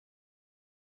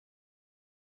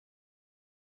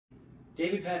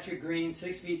David Patrick Green,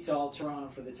 6 feet tall, Toronto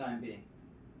for the time being.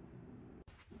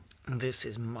 This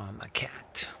is Mama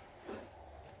Cat.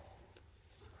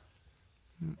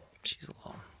 She's a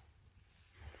little...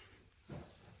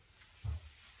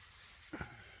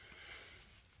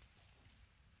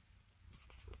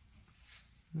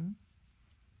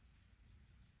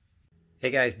 Hey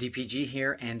guys, DPG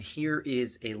here, and here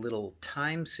is a little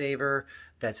time saver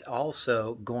that's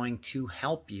also going to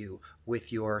help you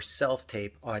with your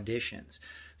self-tape auditions.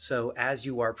 So as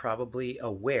you are probably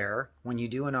aware, when you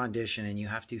do an audition and you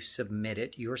have to submit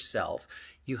it yourself,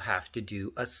 you have to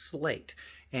do a slate.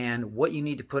 And what you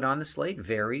need to put on the slate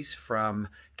varies from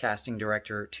casting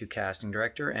director to casting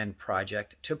director and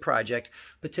project to project,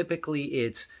 but typically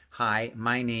it's, hi,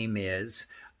 my name is,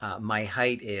 my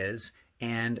height is,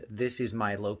 and this is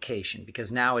my location,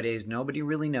 because nowadays nobody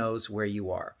really knows where you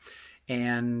are.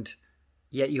 And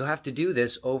yet you have to do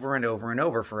this over and over and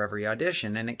over for every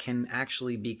audition, and it can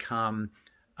actually become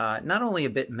not only a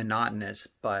bit monotonous,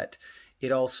 but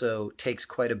it also takes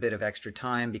quite a bit of extra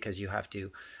time because you have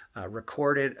to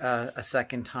record it a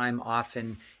second time,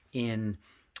 often in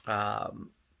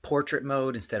portrait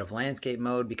mode instead of landscape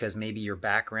mode, because maybe your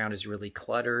background is really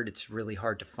cluttered. It's really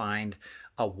hard to find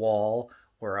a wall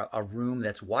or a room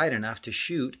that's wide enough to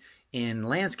shoot in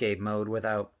landscape mode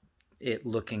without it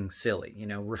looking silly, you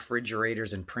know,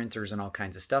 refrigerators and printers and all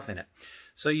kinds of stuff in it.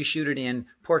 So you shoot it in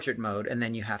portrait mode, and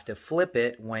then you have to flip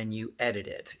it when you edit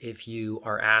it if you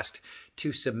are asked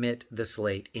to submit the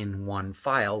slate in one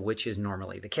file, which is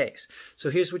normally the case. So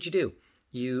here's what you do.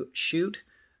 You shoot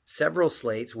several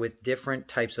slates with different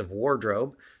types of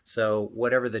wardrobe. So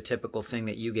whatever the typical thing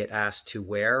that you get asked to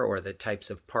wear, or the types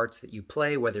of parts that you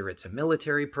play, whether it's a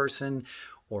military person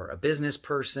or a business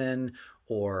person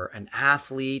or an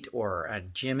athlete or a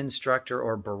gym instructor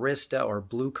or barista or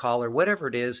blue collar, whatever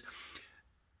it is,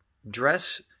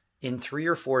 dress in 3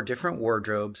 or 4 different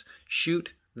wardrobes,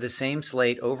 shoot the same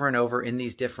slate over and over in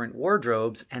these different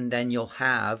wardrobes, and then you'll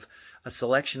have a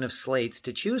selection of slates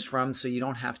to choose from, so you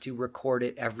don't have to record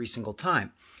it every single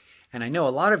time. And I know a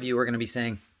lot of you are going to be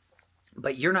saying,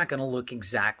 but you're not going to look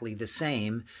exactly the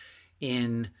same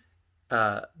in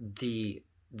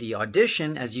the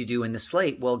audition as you do in the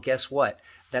slate. Well, guess what?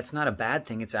 That's not a bad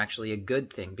thing. It's actually a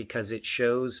good thing, because it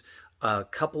shows a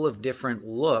couple of different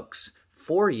looks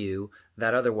for you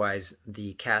that otherwise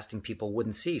the casting people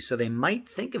wouldn't see. So they might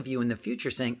think of you in the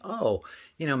future saying, oh,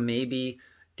 you know, maybe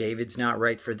David's not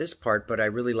right for this part, but I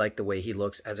really like the way he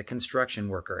looks as a construction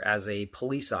worker, as a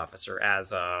police officer,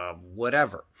 as a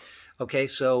whatever. Okay,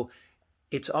 so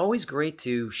it's always great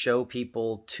to show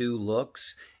people 2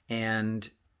 looks, and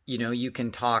you know, you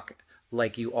can talk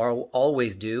like you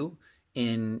always do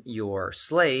in your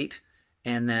slate,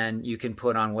 and then you can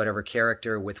put on whatever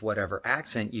character with whatever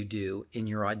accent you do in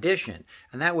your audition.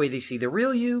 And that way they see the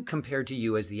real you compared to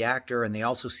you as the actor, and they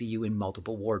also see you in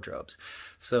multiple wardrobes.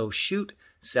 So shoot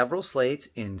several slates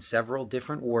in several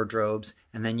different wardrobes,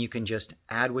 and then you can just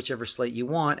add whichever slate you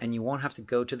want, and you won't have to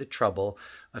go to the trouble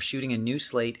of shooting a new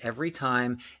slate every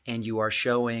time, and you are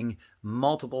showing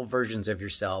multiple versions of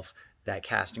yourself that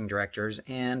casting directors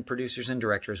and producers and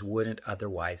directors wouldn't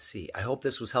otherwise see. I hope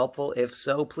this was helpful. If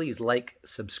so, please like,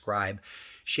 subscribe,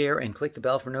 share, and click the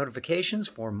bell for notifications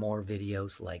for more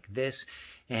videos like this.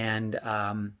 And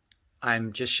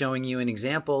I'm just showing you an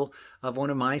example of one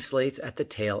of my slates at the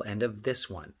tail end of this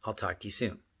one. I'll talk to you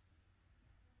soon.